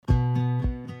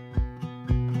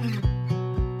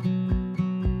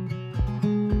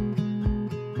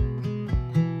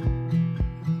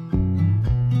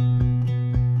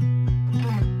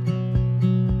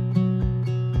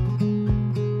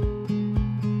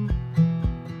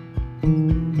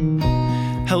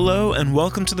Hello and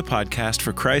welcome to the podcast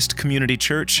for Christ Community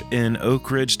Church in Oak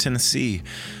Ridge, Tennessee.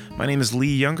 My name is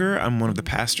Lee Younger. I'm one of the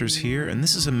pastors here, and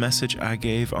this is a message I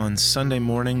gave on Sunday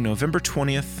morning, November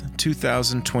 20th,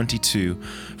 2022,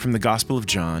 from the Gospel of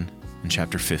John in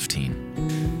chapter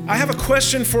 15. I have a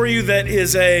question for you that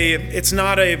it's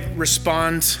not a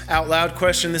respond out loud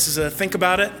question. This is a think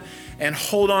about it and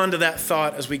hold on to that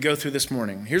thought as we go through this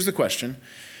morning. Here's the question.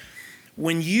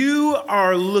 When you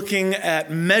are looking at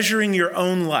measuring your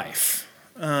own life,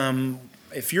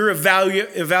 if you're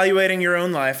evaluating your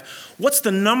own life, what's the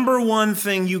number one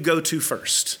thing you go to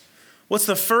first? What's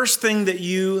the first thing that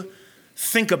you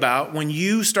think about when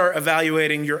you start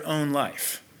evaluating your own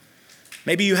life?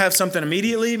 Maybe you have something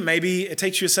immediately. Maybe it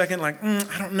takes you a second,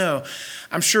 I don't know.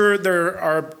 I'm sure there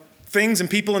are things and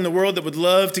people in the world that would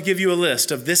love to give you a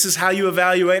list of this is how you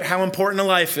evaluate how important a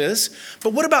life is.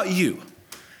 But what about you?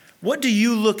 What do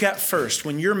you look at first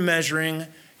when you're measuring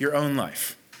your own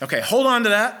life? Okay, hold on to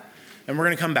that, and we're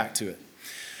going to come back to it.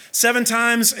 7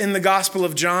 times in the Gospel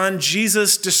of John,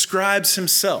 Jesus describes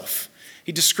himself.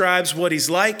 He describes what he's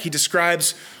like. He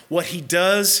describes what he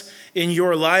does in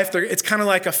your life. It's kind of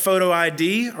like a photo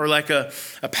ID or like a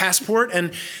passport.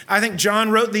 And I think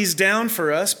John wrote these down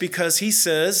for us because he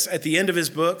says at the end of his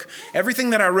book,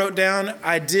 everything that I wrote down,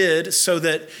 I did so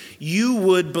that you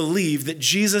would believe that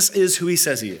Jesus is who he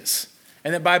says he is.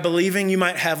 And that by believing, you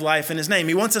might have life in his name.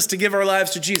 He wants us to give our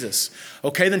lives to Jesus.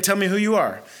 Okay, then tell me who you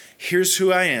are. Here's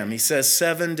who I am. He says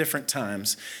 7 different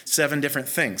times, 7 different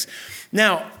things.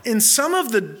 Now, in some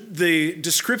of the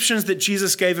descriptions that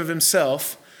Jesus gave of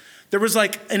himself, there was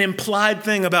like an implied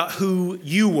thing about who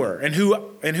you were and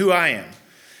who I am.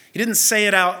 He didn't say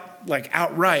it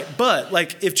outright, but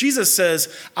like if Jesus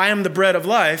says, I am the bread of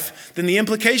life, then the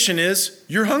implication is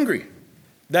you're hungry.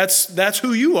 That's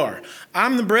who you are.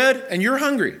 I'm the bread and you're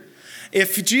hungry.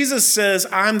 If Jesus says,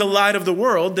 I'm the light of the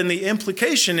world, then the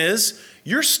implication is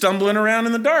you're stumbling around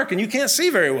in the dark and you can't see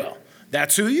very well.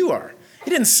 That's who you are. He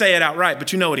didn't say it outright,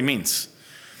 but you know what he means.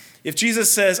 If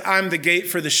Jesus says, I'm the gate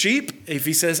for the sheep, if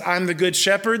he says, I'm the good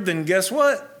shepherd, then guess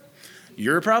what?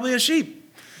 You're probably a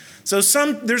sheep. So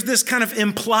there's this kind of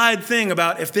implied thing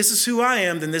about if this is who I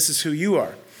am, then this is who you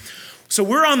are. So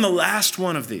we're on the last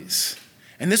one of these.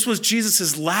 And this was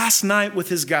Jesus' last night with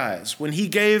his guys when he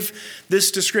gave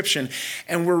this description.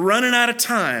 And we're running out of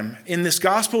time in this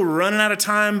gospel. We're running out of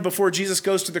time before Jesus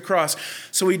goes to the cross.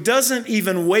 So he doesn't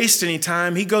even waste any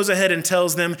time. He goes ahead and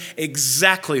tells them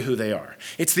exactly who they are.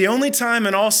 It's the only time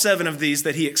in all 7 of these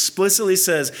that he explicitly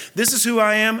says, this is who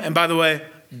I am. And by the way,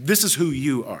 this is who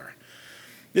you are.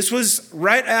 This was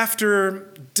right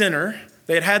after dinner.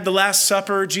 They had had the Last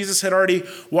Supper. Jesus had already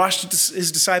washed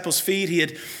his disciples' feet. He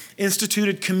had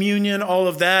instituted communion, all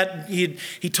of that. He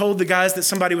told the guys that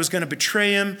somebody was going to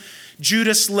betray him.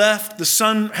 Judas left. The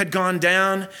sun had gone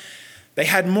down. They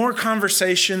had more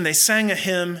conversation. They sang a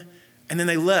hymn, and then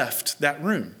they left that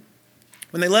room.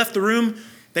 When they left the room,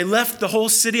 they left the whole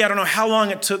city. I don't know how long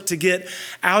it took to get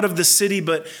out of the city,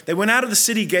 but they went out of the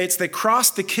city gates. They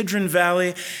crossed the Kidron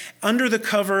Valley under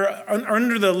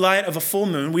the light of a full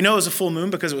moon. We know it was a full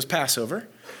moon because it was Passover.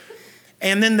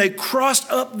 And then they crossed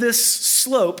up this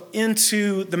slope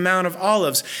into the Mount of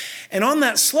Olives. And on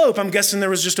that slope, I'm guessing there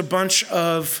was just a bunch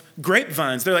of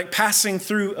grapevines. They're like passing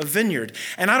through a vineyard.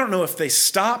 And I don't know if they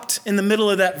stopped in the middle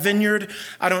of that vineyard.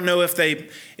 I don't know if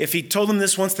he told them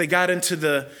this once they got into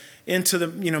the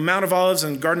Mount of Olives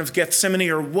and Garden of Gethsemane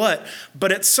or what.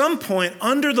 But at some point,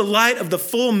 under the light of the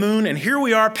full moon, and here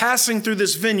we are passing through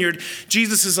this vineyard,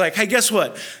 Jesus is like, hey, guess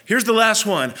what? Here's the last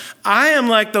one. I am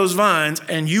like those vines,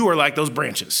 and you are like those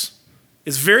branches.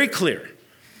 It's very clear.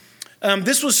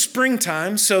 This was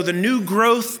springtime, so the new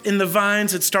growth in the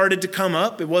vines had started to come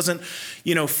up. It wasn't,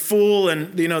 full,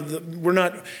 and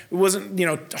it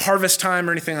wasn't, harvest time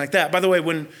or anything like that. By the way,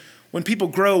 when people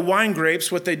grow wine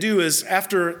grapes, what they do is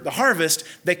after the harvest,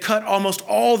 they cut almost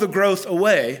all the growth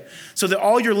away so that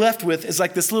all you're left with is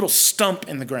like this little stump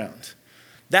in the ground.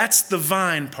 That's the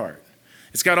vine part.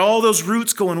 It's got all those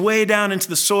roots going way down into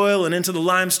the soil and into the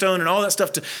limestone and all that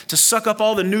stuff to suck up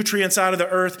all the nutrients out of the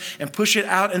earth and push it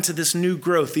out into this new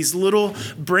growth, these little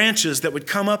branches that would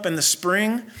come up in the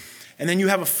spring. And then you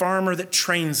have a farmer that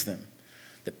trains them,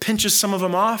 that pinches some of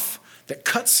them off, that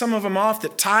cuts some of them off,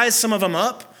 that ties some of them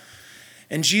up.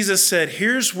 And Jesus said,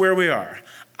 here's where we are.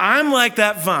 I'm like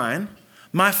that vine.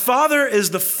 My Father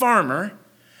is the farmer,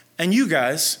 and you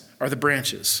guys are the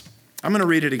branches. I'm going to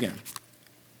read it again.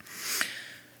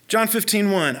 John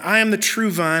 15:1, I am the true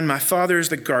vine. My Father is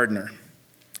the gardener.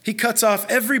 He cuts off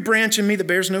every branch in me that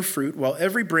bears no fruit, while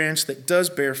every branch that does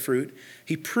bear fruit,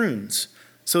 he prunes,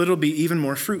 so it'll be even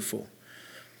more fruitful.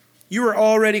 You are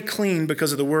already clean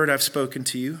because of the word I've spoken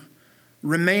to you.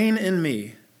 Remain in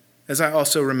me, as I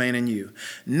also remain in you.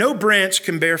 No branch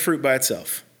can bear fruit by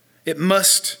itself. It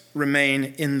must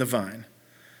remain in the vine.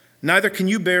 Neither can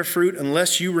you bear fruit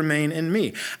unless you remain in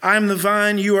me. I am the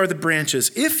vine, you are the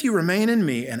branches. If you remain in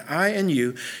me and I in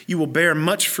you, you will bear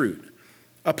much fruit.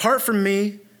 Apart from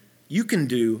me, you can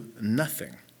do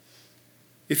nothing.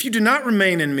 If you do not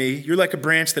remain in me, you're like a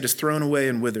branch that is thrown away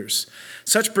and withers.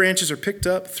 Such branches are picked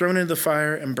up, thrown into the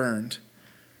fire, and burned.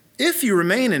 If you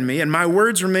remain in me and my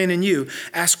words remain in you,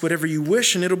 ask whatever you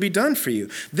wish and it'll be done for you.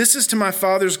 This is to my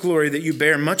Father's glory that you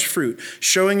bear much fruit,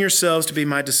 showing yourselves to be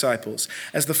my disciples.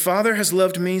 As the Father has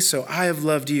loved me, so I have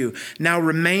loved you. Now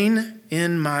remain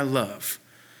in my love.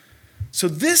 So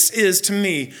this is, to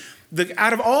me,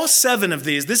 out of all 7 of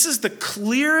these, this is the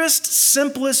clearest,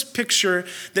 simplest picture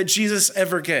that Jesus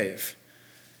ever gave.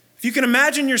 If you can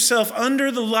imagine yourself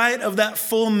under the light of that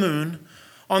full moon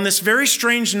on this very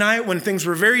strange night when things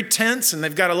were very tense and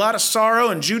they've got a lot of sorrow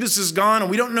and Judas is gone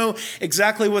and we don't know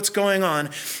exactly what's going on.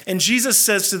 And Jesus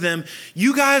says to them,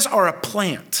 you guys are a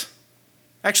plant.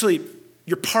 Actually,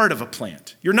 you're part of a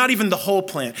plant. You're not even the whole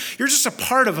plant. You're just a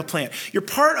part of a plant. You're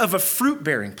part of a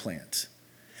fruit-bearing plant.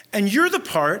 And you're the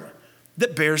part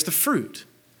that bears the fruit.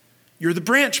 You're the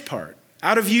branch part.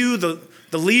 Out of you, the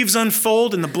leaves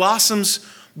unfold and the blossoms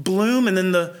bloom and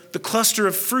then the cluster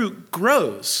of fruit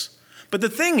grows. But the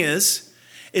thing is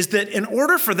that in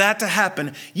order for that to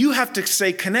happen, you have to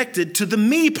stay connected to the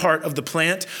me part of the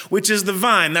plant, which is the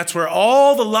vine. That's where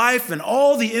all the life and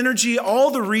all the energy, all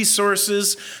the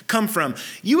resources come from.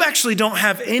 You actually don't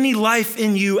have any life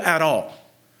in you at all.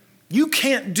 You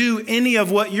can't do any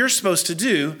of what you're supposed to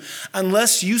do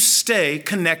unless you stay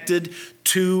connected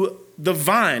to the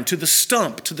vine, to the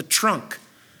stump, to the trunk.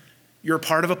 You're a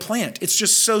part of a plant. It's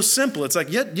just so simple. It's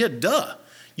like, yeah, duh.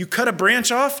 You cut a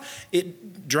branch off,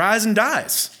 it dries and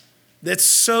dies. That's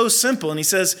so simple. And he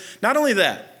says, not only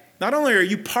that, not only are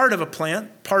you part of a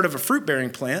plant, part of a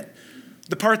fruit-bearing plant,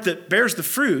 the part that bears the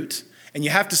fruit, and you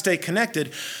have to stay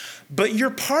connected, but you're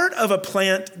part of a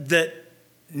plant that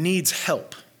needs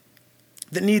help,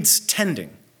 that needs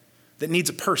tending, that needs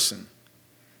a person.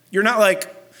 You're not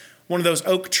like one of those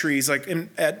oak trees. Like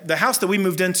at the house that we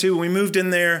moved into, when we moved in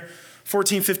there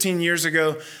 14, 15 years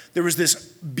ago, there was this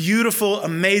beautiful,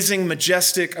 amazing,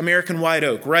 majestic American white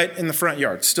oak right in the front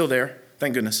yard. Still there,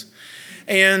 thank goodness.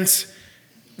 And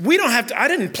we don't have to, I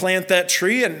didn't plant that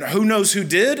tree, and who knows who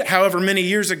did, however many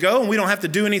years ago, and we don't have to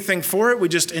do anything for it. We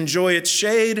just enjoy its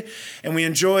shade, and we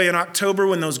enjoy in October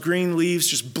when those green leaves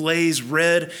just blaze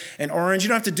red and orange. You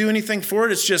don't have to do anything for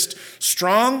it. It's just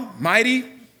strong, mighty,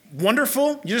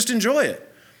 wonderful. You just enjoy it.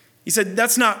 He said,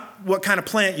 that's not what kind of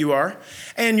plant you are.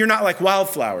 And you're not like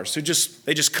wildflowers who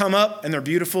they just come up and they're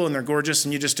beautiful and they're gorgeous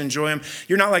and you just enjoy them.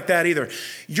 You're not like that either.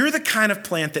 You're the kind of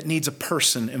plant that needs a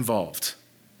person involved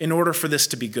in order for this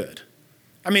to be good.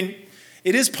 I mean,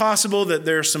 it is possible that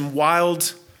there are some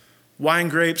wild wine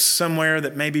grapes somewhere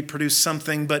that maybe produce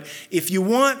something, but if you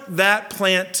want that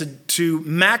plant to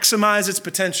maximize its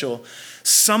potential,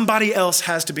 somebody else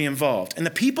has to be involved. And the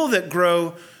people that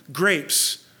grow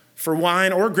grapes for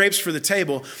wine or grapes for the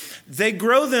table, they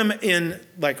grow them in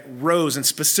like rows in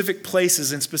specific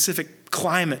places, in specific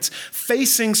climates,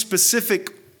 facing specific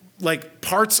like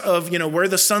parts of, where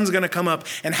the sun's going to come up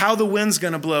and how the wind's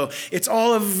going to blow. It's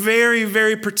all a very,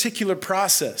 very particular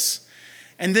process.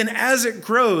 And then as it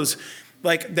grows,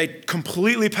 like they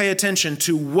completely pay attention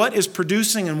to what is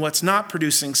producing and what's not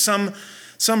producing. Some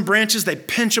branches, they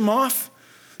pinch them off.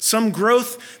 Some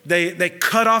growth, they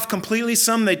cut off completely.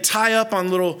 Some they tie up on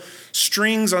little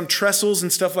strings on trestles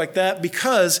and stuff like that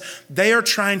because they are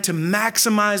trying to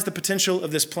maximize the potential of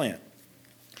this plant.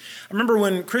 I remember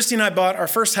when Christy and I bought our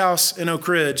first house in Oak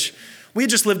Ridge, we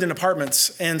had just lived in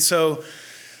apartments. And so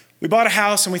we bought a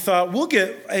house and we thought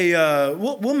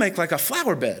we'll make like a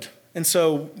flower bed. And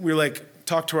so we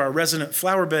talked to our resident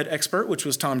flower bed expert, which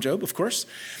was Tom Job, of course.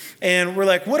 And we're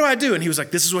like, what do I do? And he was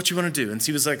like, this is what you want to do. And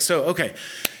he was like, so, okay,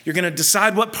 you're going to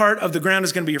decide what part of the ground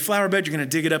is going to be your flower bed. You're going to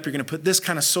dig it up. You're going to put this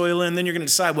kind of soil in. Then you're going to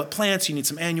decide what plants. You need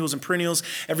some annuals and perennials.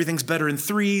 Everything's better in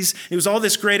threes. It was all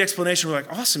this great explanation. We're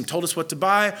like, awesome. Told us what to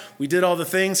buy. We did all the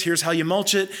things. Here's how you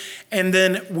mulch it. And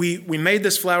then we made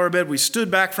this flower bed. We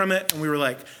stood back from it and we were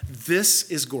like, this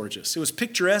is gorgeous. It was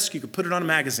picturesque. You could put it on a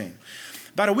magazine.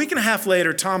 About a week and a half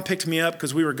later, Tom picked me up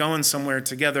because we were going somewhere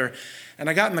together. And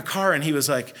I got in the car and he was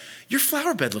like, your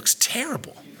flower bed looks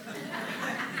terrible.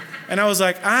 And I was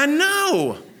like, I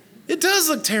know. It does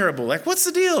look terrible. Like, what's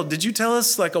the deal? Did you tell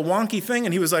us like a wonky thing?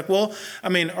 And he was like, well, I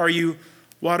mean, are you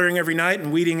watering every night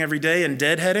and weeding every day and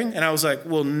deadheading? And I was like,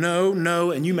 well,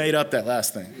 no. And you made up that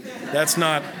last thing. That's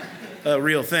not a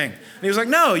real thing. And he was like,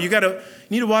 no, you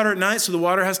need to water at night so the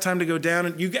water has time to go down.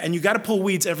 And you got to pull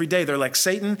weeds every day. They're like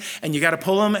Satan, and you got to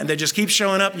pull them, and they just keep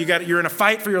showing up. You're in a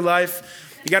fight for your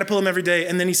life. You got to pull them every day.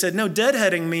 And then he said, no,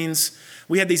 deadheading means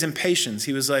we had these impatiens.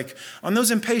 He was like, on those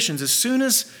impatiens, as soon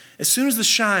as the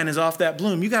shine is off that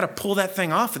bloom, you got to pull that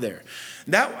thing off of there.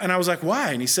 And I was like,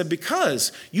 why? And he said,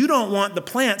 because you don't want the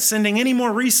plant sending any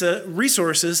more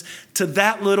resources to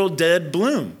that little dead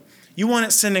bloom. You want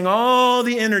it sending all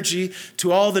the energy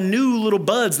to all the new little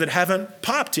buds that haven't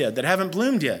popped yet, that haven't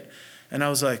bloomed yet. And I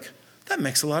was like, that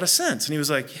makes a lot of sense. And he was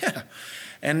like, yeah.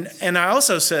 And I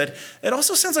also said, it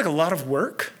also sounds like a lot of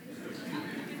work.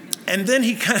 And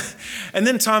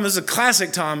then Tom, is a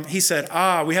classic Tom, he said,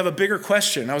 we have a bigger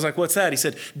question. I was like, what's that? He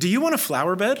said, do you want a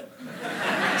flower bed?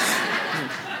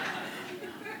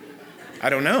 I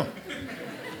don't know.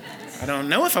 I don't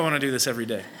know if I want to do this every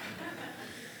day.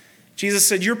 Jesus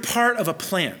said, you're part of a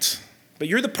plant, but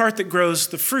you're the part that grows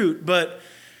the fruit, but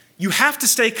you have to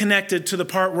stay connected to the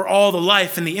part where all the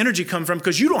life and the energy come from,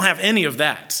 because you don't have any of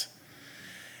that.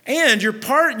 And you're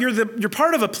part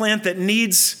of a plant that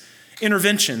needs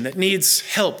intervention, that needs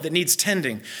help, that needs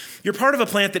tending. You're part of a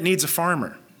plant that needs a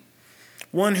farmer.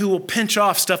 One who will pinch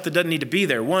off stuff that doesn't need to be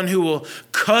there. One who will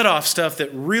cut off stuff that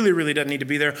really, really doesn't need to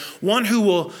be there. One who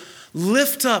will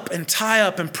lift up and tie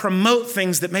up and promote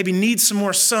things that maybe need some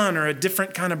more sun or a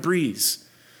different kind of breeze.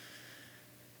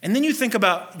 And then you think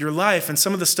about your life and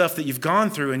some of the stuff that you've gone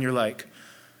through, and you're like,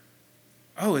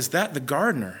 oh, is that the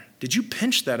gardener? Did you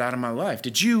pinch that out of my life?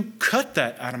 Did you cut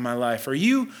that out of my life?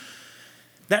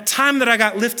 That time that I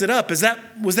got lifted up, was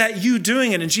that you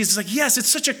doing it? And Jesus is like, yes, it's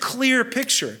such a clear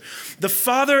picture. The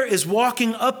Father is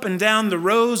walking up and down the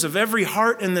rows of every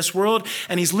heart in this world,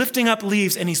 and he's lifting up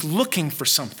leaves, and he's looking for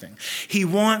something. He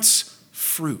wants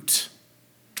fruit.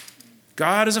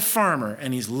 God is a farmer,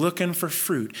 and he's looking for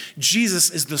fruit.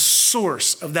 Jesus is the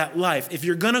source of that life. If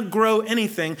you're going to grow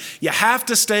anything, you have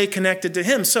to stay connected to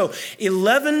him. So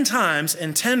 11 times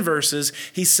in 10 verses,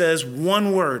 he says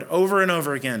one word over and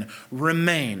over again: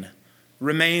 remain.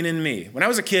 Remain in me. When I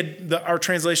was a kid, our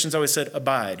translations always said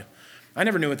abide. I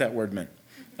never knew what that word meant.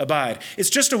 Abide.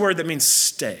 It's just a word that means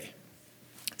stay.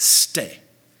 Stay.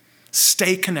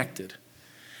 Stay connected.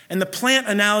 And the plant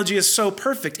analogy is so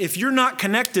perfect. If you're not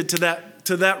connected to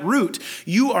that root,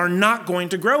 you are not going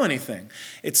to grow anything.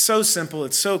 It's so simple.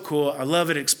 It's so cool. I love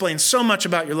it. It explains so much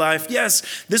about your life.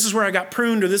 Yes, this is where I got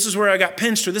pruned, or this is where I got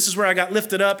pinched, or this is where I got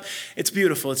lifted up. It's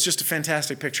beautiful. It's just a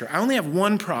fantastic picture. I only have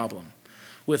one problem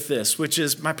with this, which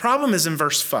is, my problem is in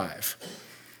verse 5.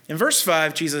 In verse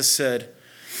 5, Jesus said,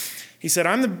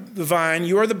 I'm the vine,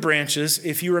 you are the branches.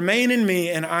 If you remain in me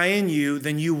and I in you,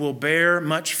 then you will bear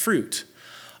much fruit.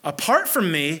 Apart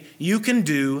from me, you can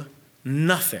do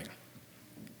nothing.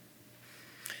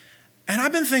 And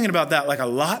I've been thinking about that like a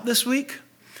lot this week,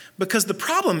 because the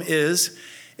problem is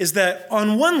that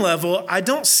on one level, I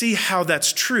don't see how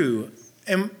that's true.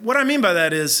 And what I mean by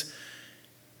that is,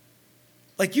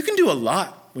 like, you can do a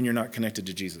lot when you're not connected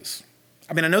to Jesus.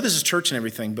 I mean, I know this is church and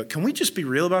everything, but can we just be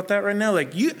real about that right now?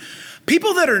 Like,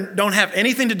 people that don't have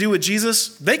anything to do with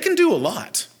Jesus, they can do a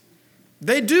lot.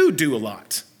 They do a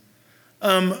lot.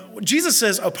 Jesus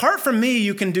says, apart from me,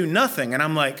 you can do nothing. And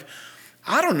I'm like,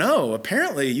 I don't know.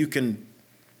 Apparently, you can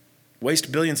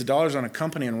waste billions of dollars on a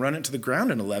company and run it to the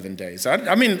ground in 11 days.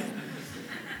 I mean,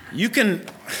 you can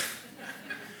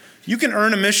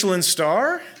earn a Michelin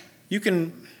star. You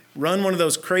can run one of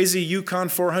those crazy Yukon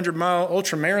 400-mile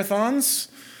ultra marathons.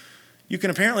 You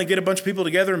can apparently get a bunch of people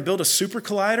together and build a super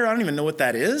collider. I don't even know what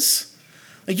that is.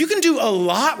 Like, you can do a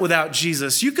lot without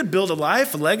Jesus. You could build a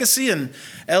life, a legacy, and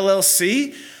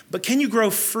LLC, but can you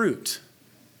grow fruit?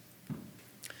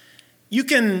 You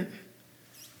can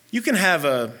have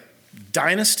a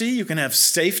dynasty, you can have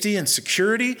safety and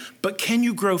security, but can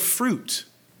you grow fruit?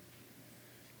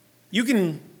 You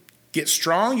can get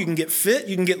strong, you can get fit,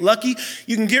 you can get lucky,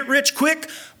 you can get rich quick,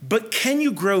 but can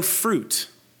you grow fruit?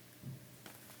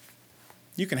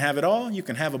 You can have it all, you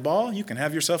can have a ball, you can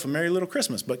have yourself a merry little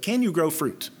Christmas, but can you grow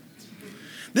fruit?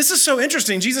 This is so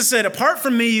interesting. Jesus said, apart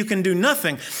from me, you can do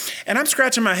nothing. And I'm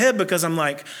scratching my head because I'm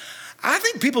like, I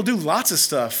think people do lots of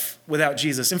stuff without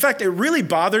Jesus. In fact, it really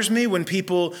bothers me when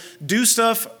people do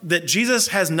stuff that Jesus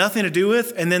has nothing to do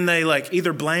with, and then they like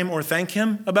either blame or thank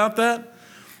him about that.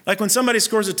 Like when somebody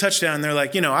scores a touchdown, they're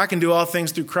like, I can do all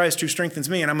things through Christ who strengthens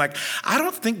me. And I'm like, I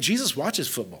don't think Jesus watches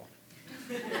football.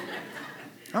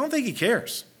 I don't think he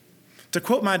cares. To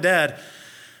quote my dad,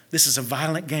 this is a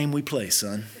violent game we play,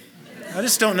 son. I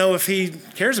just don't know if he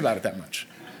cares about it that much.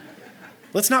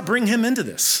 Let's not bring him into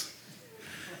this.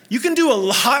 You can do a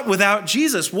lot without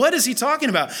Jesus. What is he talking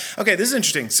about? Okay, this is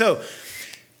interesting. So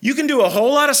You can do a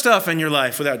whole lot of stuff in your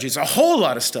life without Jesus, a whole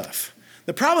lot of stuff.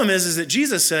 The problem is that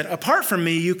Jesus said, apart from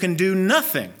me, you can do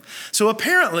nothing. So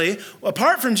apparently,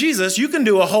 apart from Jesus, you can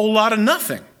do a whole lot of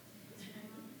nothing.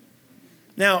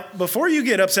 Now, before you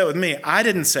get upset with me, I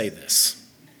didn't say this.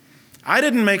 I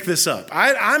didn't make this up.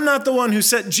 I'm not the one who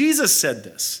said, Jesus said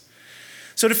this.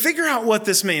 So to figure out what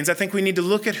this means, I think we need to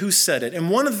look at who said it. And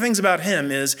one of the things about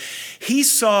him is he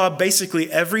saw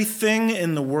basically everything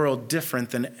in the world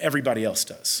different than everybody else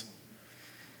does.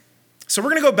 So we're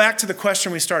going to go back to the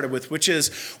question we started with, which is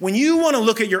when you want to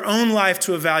look at your own life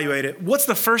to evaluate it, what's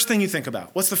the first thing you think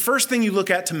about? What's the first thing you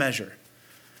look at to measure?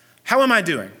 How am I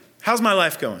doing? How's my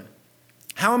life going?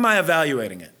 How am I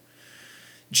evaluating it?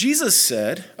 Jesus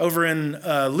said over in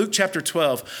Luke chapter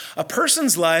 12, a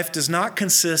person's life does not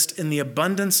consist in the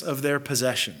abundance of their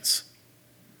possessions.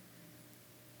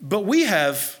 But we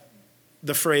have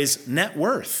the phrase net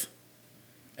worth.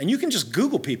 And you can just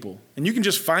Google people and you can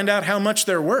just find out how much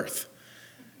they're worth.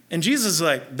 And Jesus is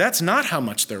like, that's not how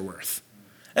much they're worth.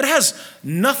 It has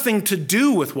nothing to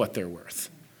do with what they're worth.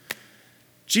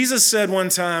 Jesus said one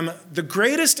time, the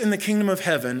greatest in the kingdom of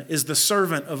heaven is the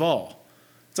servant of all.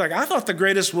 It's like, I thought the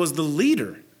greatest was the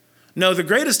leader. No, the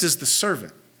greatest is the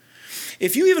servant.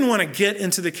 If you even want to get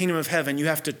into the kingdom of heaven, you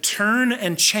have to turn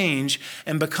and change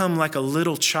and become like a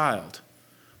little child.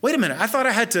 Wait a minute, I thought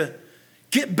I had to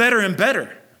get better and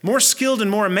better, more skilled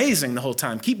and more amazing the whole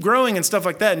time, keep growing and stuff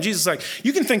like that. And Jesus is like,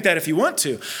 you can think that if you want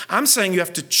to. I'm saying you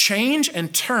have to change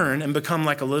and turn and become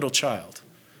like a little child.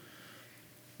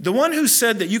 The one who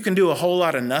said that you can do a whole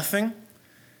lot of nothing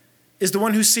is the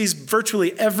one who sees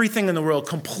virtually everything in the world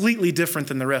completely different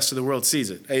than the rest of the world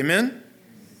sees it. Amen?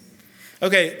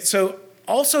 Okay, so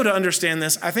also to understand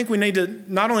this, I think we need to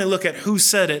not only look at who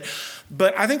said it,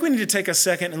 but I think we need to take a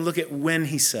second and look at when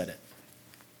he said it.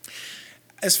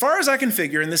 As far as I can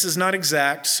figure, and this is not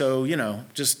exact, so,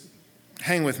 just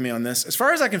hang with me on this. As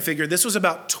far as I can figure, this was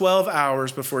about 12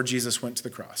 hours before Jesus went to the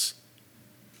cross.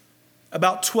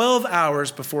 About 12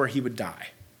 hours before he would die.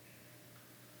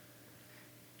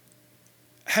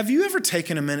 Have you ever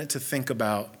taken a minute to think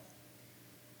about,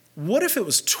 what if it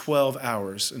was 12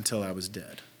 hours until I was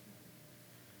dead?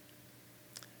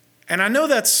 And I know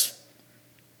that's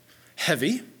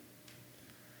heavy.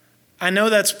 I know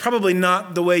that's probably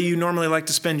not the way you normally like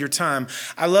to spend your time.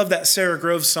 I love that Sarah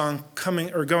Groves song,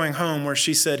 Going Home, where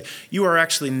she said, you are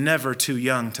actually never too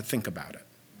young to think about it.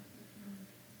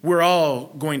 We're all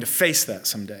going to face that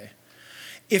someday.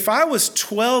 If I was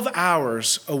 12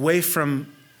 hours away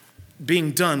from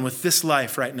being done with this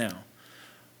life right now,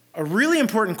 a really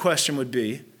important question would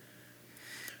be,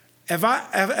 as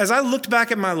I looked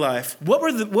back at my life, what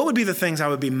would be the things I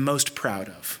would be most proud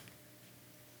of?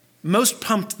 Most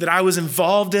pumped that I was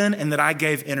involved in and that I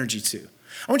gave energy to?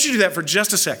 I want you to do that for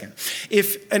just a second.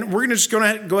 And we're going to just go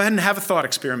ahead and have a thought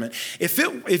experiment.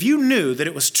 If you knew that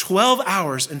it was 12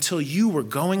 hours until you were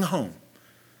going home,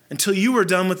 until you were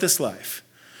done with this life,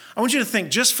 I want you to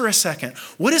think just for a second,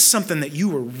 what is something that you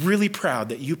were really proud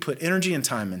that you put energy and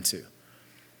time into?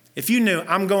 If you knew,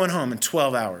 I'm going home in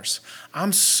 12 hours,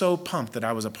 I'm so pumped that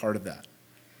I was a part of that.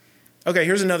 Okay,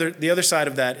 here's the other side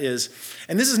of that is,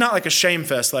 and this is not like a shame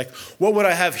fest, like, what would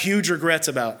I have huge regrets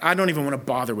about? I don't even want to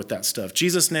bother with that stuff.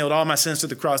 Jesus nailed all my sins to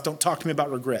the cross. Don't talk to me about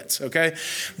regrets, okay?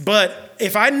 But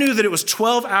if I knew that it was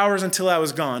 12 hours until I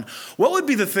was gone, what would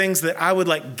be the things that I would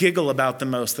like giggle about the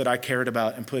most that I cared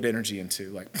about and put energy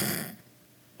into? Like,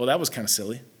 well, that was kind of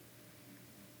silly.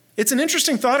 It's an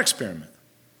interesting thought experiment.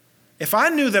 If I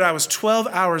knew that I was 12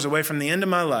 hours away from the end of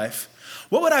my life,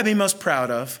 what would I be most proud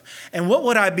of, and what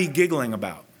would I be giggling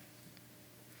about?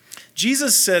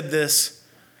 Jesus said this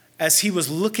as he was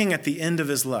looking at the end of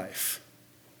his life.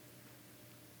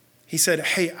 He said,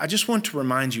 hey, I just want to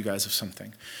remind you guys of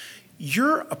something.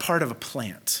 You're a part of a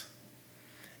plant,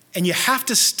 and you have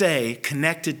to stay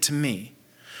connected to me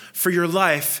for your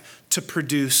life to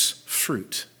produce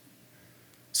fruit.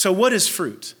 So what is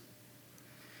fruit?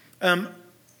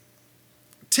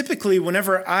 Typically,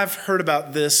 whenever I've heard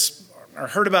about this, or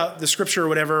heard about the scripture or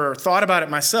whatever, or thought about it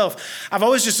myself, I've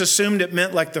always just assumed it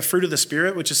meant like the fruit of the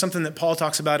Spirit, which is something that Paul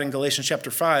talks about in Galatians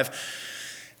chapter 5.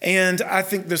 And I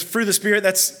think the fruit of the Spirit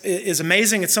is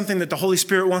amazing. It's something that the Holy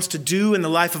Spirit wants to do in the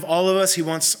life of all of us. He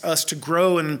wants us to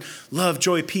grow in love,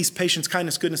 joy, peace, patience,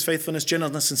 kindness, goodness, faithfulness,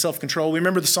 gentleness, and self-control. We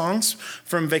remember the songs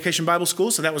from Vacation Bible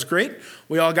School, so that was great.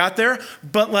 We all got there.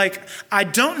 But I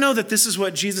don't know that this is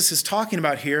what Jesus is talking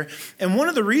about here. And one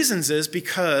of the reasons is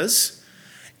because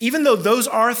even though those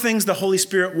are things the Holy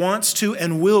Spirit wants to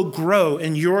and will grow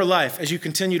in your life as you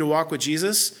continue to walk with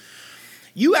Jesus,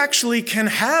 you actually can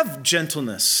have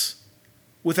gentleness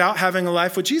without having a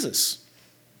life with Jesus.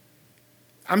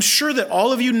 I'm sure that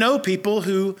all of you know people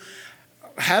who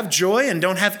have joy and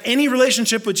don't have any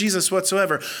relationship with Jesus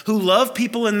whatsoever, who love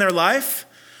people in their life,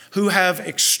 who have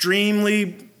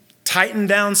extremely tightened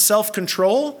down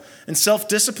self-control and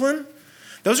self-discipline.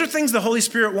 Those are things the Holy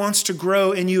Spirit wants to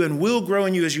grow in you and will grow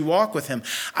in you as you walk with him.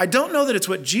 I don't know that it's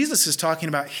what Jesus is talking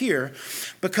about here,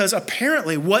 because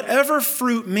apparently whatever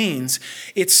fruit means,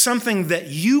 it's something that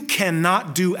you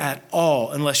cannot do at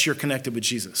all unless you're connected with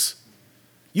Jesus.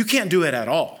 You can't do it at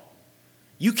all.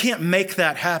 You can't make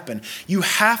that happen. You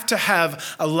have to have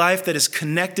a life that is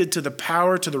connected to the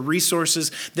power, to the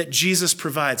resources that Jesus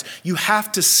provides. You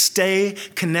have to stay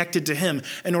connected to him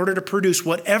in order to produce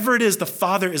whatever it is the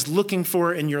Father is looking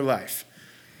for in your life.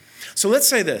 So let's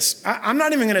say this. I'm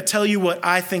not even going to tell you what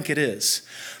I think it is.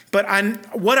 But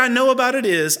what I know about it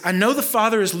is, I know the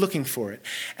Father is looking for it.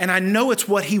 And I know it's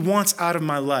what he wants out of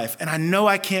my life. And I know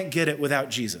I can't get it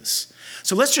without Jesus.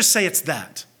 So let's just say it's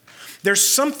that. There's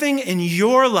something in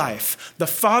your life the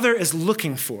Father is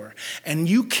looking for, and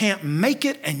you can't make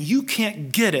it and you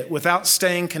can't get it without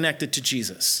staying connected to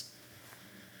Jesus.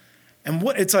 And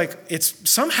it's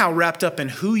somehow wrapped up in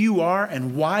who you are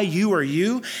and why you are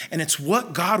you, and it's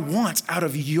what God wants out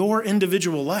of your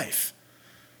individual life.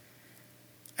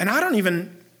 And I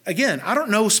don't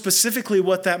know specifically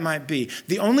what that might be.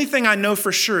 The only thing I know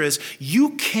for sure is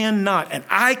you cannot, and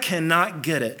I cannot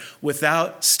get it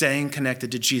without staying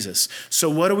connected to Jesus. So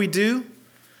what do?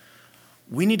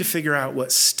 We need to figure out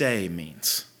what stay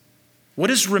means. What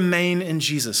does remain in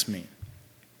Jesus mean?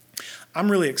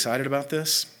 I'm really excited about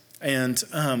this. And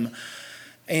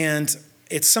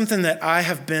it's something that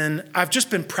I've just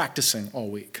been practicing all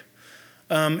week.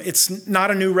 It's not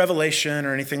a new revelation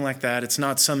or anything like that. It's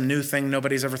not some new thing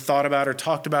nobody's ever thought about or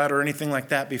talked about or anything like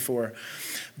that before.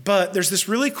 But there's this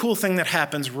really cool thing that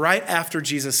happens right after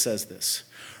Jesus says this.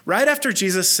 Right after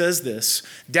Jesus says this,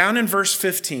 down in verse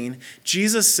 15,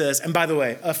 Jesus says, and by the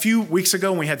way, a few weeks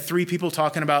ago when we had 3 people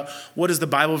talking about what is the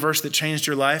Bible verse that changed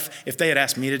your life, if they had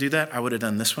asked me to do that, I would have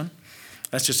done this one.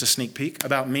 That's just a sneak peek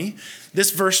about me.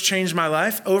 This verse changed my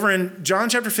life. Over in John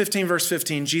chapter 15, verse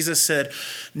 15, Jesus said,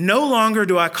 "No longer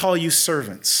do I call you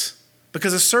servants,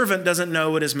 because a servant doesn't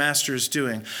know what his master is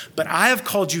doing. But I have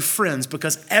called you friends,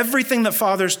 because everything that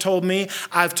Father's told me,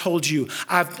 I've told you.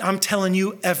 I'm telling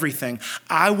you everything.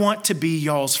 I want to be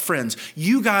y'all's friends.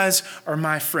 You guys are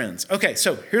my friends." Okay,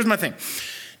 so here's my thing.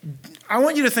 I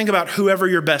want you to think about whoever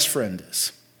your best friend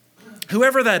is.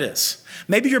 Whoever that is.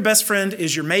 Maybe your best friend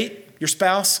is your mate, your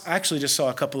spouse. I actually just saw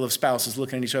a couple of spouses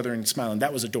looking at each other and smiling.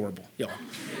 That was adorable, y'all.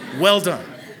 Well done.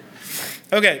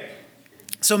 Okay,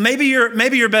 so maybe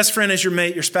your best friend is your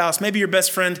mate, your spouse. Maybe your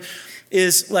best friend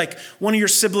is like one of your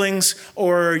siblings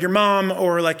or your mom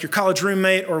or like your college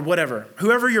roommate or whatever.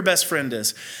 Whoever your best friend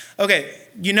is. Okay,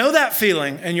 you know that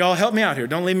feeling, and y'all help me out here.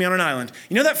 Don't leave me on an island.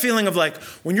 You know that feeling of like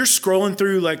when you're scrolling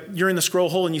through, like you're in the scroll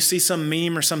hole and you see some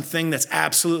meme or something that's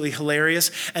absolutely hilarious,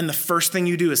 and the first thing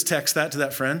you do is text that to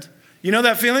that friend? You know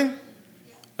that feeling?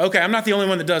 Okay, I'm not the only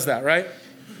one that does that, right?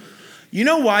 You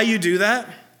know why you do that?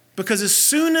 Because as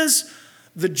soon as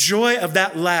the joy of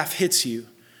that laugh hits you,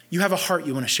 you have a heart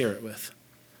you want to share it with.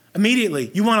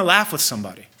 Immediately, you want to laugh with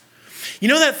somebody. You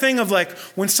know that thing of like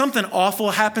when something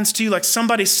awful happens to you, like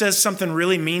somebody says something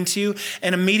really mean to you,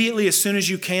 and immediately as soon as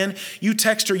you can, you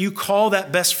text or you call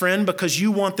that best friend because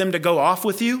you want them to go off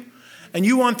with you? And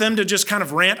you want them to just kind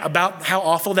of rant about how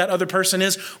awful that other person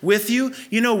is with you.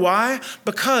 You know why?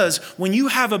 Because when you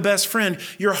have a best friend,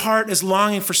 your heart is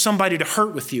longing for somebody to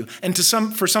hurt with you and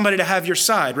for somebody to have your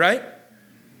side, right?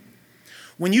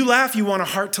 When you laugh, you want a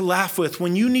heart to laugh with.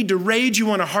 When you need to rage, you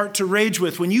want a heart to rage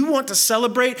with. When you want to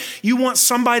celebrate, you want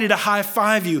somebody to high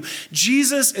five you.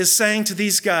 Jesus is saying to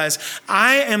these guys,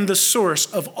 I am the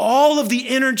source of all of the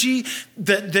energy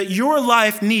that your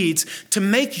life needs to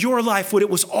make your life what it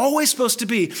was always supposed to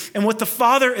be and what the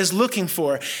Father is looking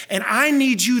for. And I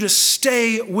need you to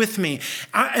stay with me.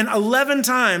 And 11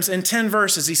 times in 10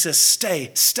 verses, he says, stay,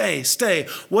 stay, stay.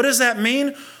 What does that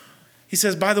mean? He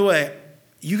says, by the way,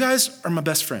 you guys are my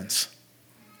best friends.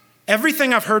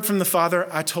 Everything I've heard from the Father,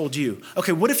 I told you.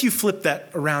 Okay, what if you flip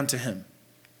that around to him?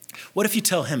 What if you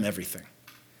tell him everything?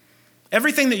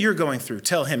 Everything that you're going through,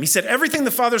 tell him. He said, everything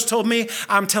the Father's told me,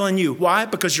 I'm telling you. Why?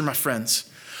 Because you're my friends.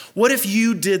 What if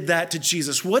you did that to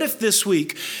Jesus? What if this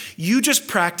week you just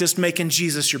practiced making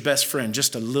Jesus your best friend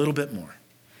just a little bit more?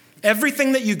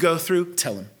 Everything that you go through,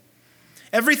 tell him.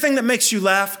 Everything that makes you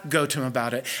laugh, go to him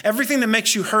about it. Everything that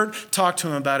makes you hurt, talk to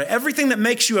him about it. Everything that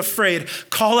makes you afraid,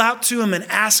 call out to him and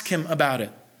ask him about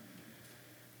it.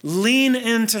 Lean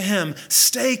into him.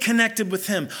 Stay connected with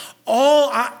him.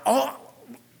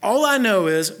 All I know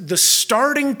is the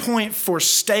starting point for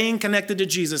staying connected to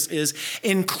Jesus is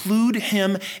include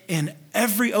him in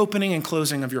every opening and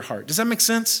closing of your heart. Does that make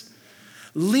sense?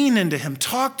 Lean into him,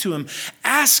 talk to him,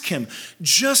 ask him.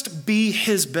 Just be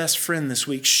his best friend this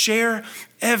week. Share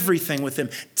everything with him.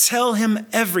 Tell him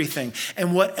everything.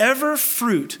 And whatever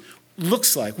fruit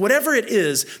looks like, whatever it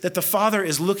is that the Father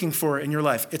is looking for in your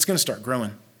life, it's going to start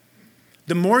growing.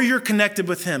 The more you're connected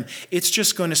with him, it's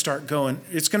just going to start going.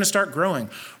 It's going to start growing.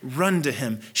 Run to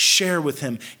him, share with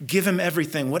him, give him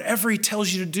everything. Whatever he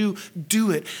tells you to do,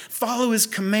 do it. Follow his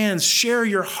commands, share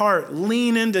your heart,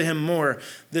 lean into him more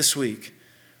this week.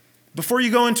 Before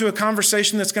you go into a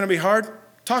conversation that's going to be hard,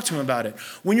 talk to him about it.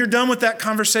 When you're done with that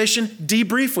conversation,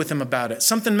 debrief with him about it.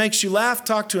 Something makes you laugh,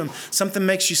 talk to him. Something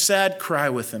makes you sad, cry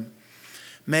with him.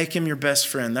 Make him your best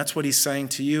friend. That's what he's saying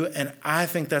to you, and I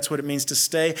think that's what it means to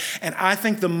stay. And I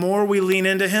think the more we lean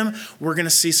into him, we're going to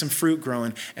see some fruit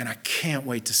growing, and I can't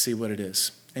wait to see what it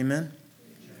is. Amen?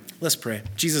 Let's pray.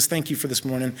 Jesus, thank you for this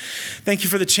morning. Thank you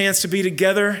for the chance to be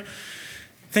together.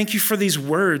 Thank you for these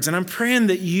words, and I'm praying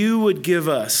that you would give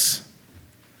us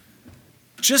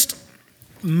just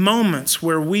moments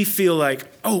where we feel like,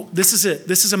 oh, this is it.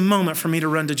 This is a moment for me to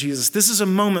run to Jesus. This is a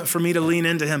moment for me to lean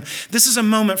into him. This is a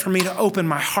moment for me to open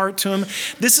my heart to him.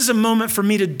 This is a moment for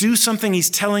me to do something he's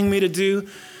telling me to do.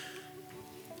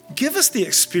 Give us the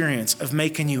experience of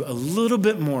making you a little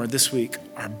bit more this week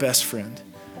our best friend,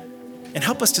 and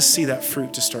help us to see that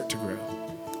fruit to start to grow.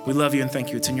 We love you and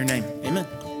thank you. It's in your name. Amen.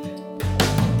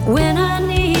 When I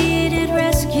needed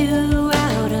rescue,